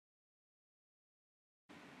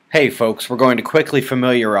Hey folks, we're going to quickly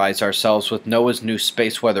familiarize ourselves with NOAA's new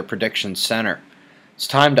Space Weather Prediction Center. It's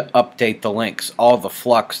time to update the links. All the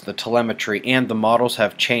flux, the telemetry, and the models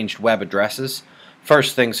have changed web addresses.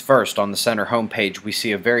 First things first, on the center homepage we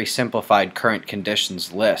see a very simplified current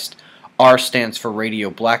conditions list. R stands for radio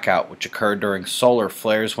blackout, which occur during solar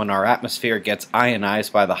flares when our atmosphere gets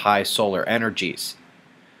ionized by the high solar energies.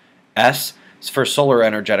 S is for solar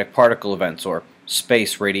energetic particle events, or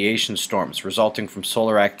space radiation storms, resulting from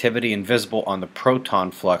solar activity and visible on the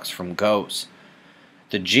proton flux from GOES.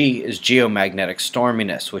 The G is geomagnetic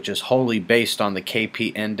storminess, which is wholly based on the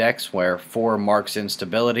KP index, where 4 marks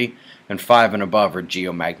instability and 5 and above are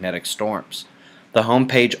geomagnetic storms. The home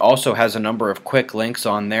page also has a number of quick links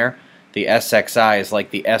on there. The SXI is like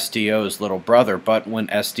the SDO's little brother, but when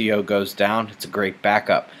SDO goes down, it's a great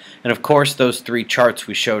backup. And of course, those 3 charts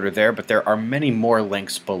we showed are there, but there are many more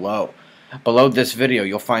links below. Below this video,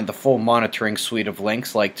 you'll find the full monitoring suite of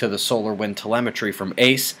links, like to the solar wind telemetry from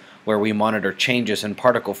ACE, where we monitor changes in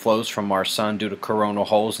particle flows from our sun due to coronal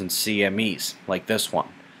holes and CMEs, like this one.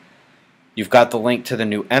 You've got the link to the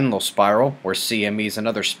new Enlil spiral, where CMEs and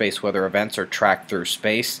other space weather events are tracked through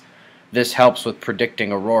space. This helps with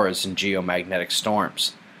predicting auroras and geomagnetic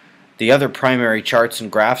storms. The other primary charts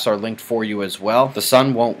and graphs are linked for you as well. The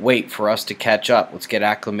sun won't wait for us to catch up. Let's get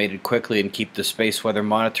acclimated quickly and keep the space weather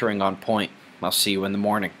monitoring on point. I'll see you in the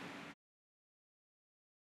morning.